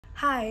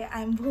Hi,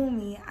 I'm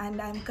Bhumi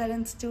and I'm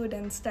current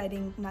student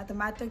studying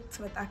mathematics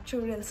with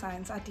Actuarial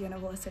Science at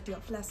University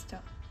of Leicester.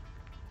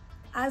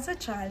 As a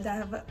child, I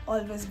have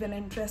always been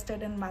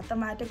interested in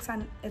mathematics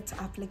and its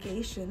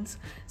applications,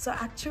 so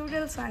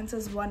Actuarial Science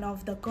is one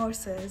of the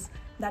courses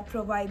that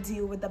provides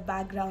you with the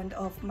background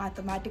of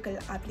mathematical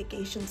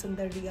applications in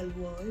the real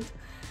world.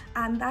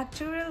 And the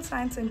Actuarial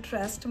Science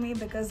interests me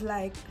because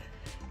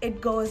it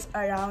goes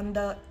around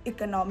the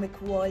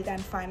economic world and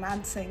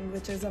financing,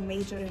 which is a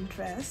major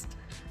interest.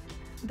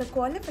 The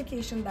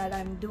qualification that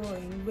I'm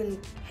doing will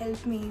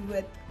help me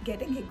with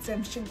getting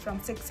exemption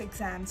from 6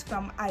 exams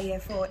from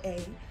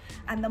IFOA,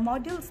 and the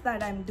modules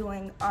that I'm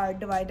doing are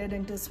divided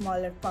into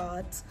smaller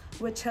parts,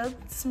 which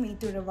helps me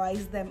to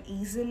revise them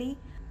easily.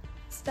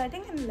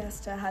 Studying in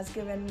Leicester has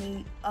given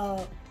me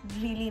a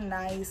really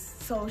nice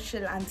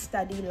social and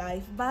study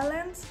life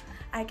balance.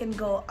 I can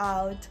go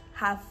out,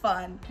 have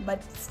fun,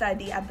 but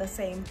study at the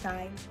same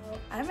time.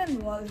 I'm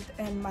involved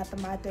in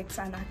mathematics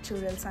and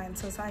actuarial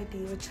science society,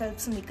 which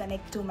helps me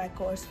connect to my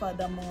course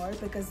furthermore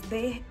because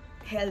they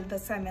held the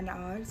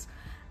seminars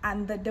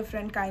and the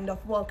different kind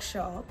of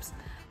workshops.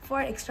 For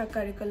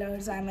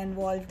extracurriculars, I'm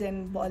involved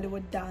in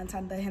Bollywood dance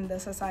and the Hindu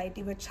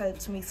society, which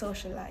helps me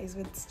socialize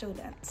with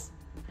students.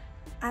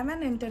 I'm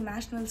an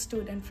international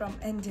student from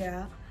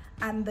India,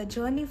 and the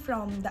journey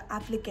from the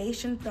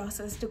application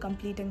process to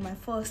completing my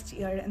first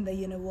year in the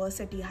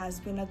university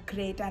has been a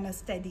great and a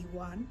steady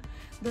one.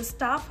 The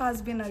staff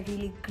has been a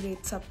really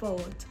great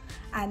support,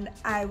 and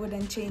I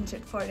wouldn't change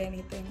it for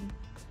anything.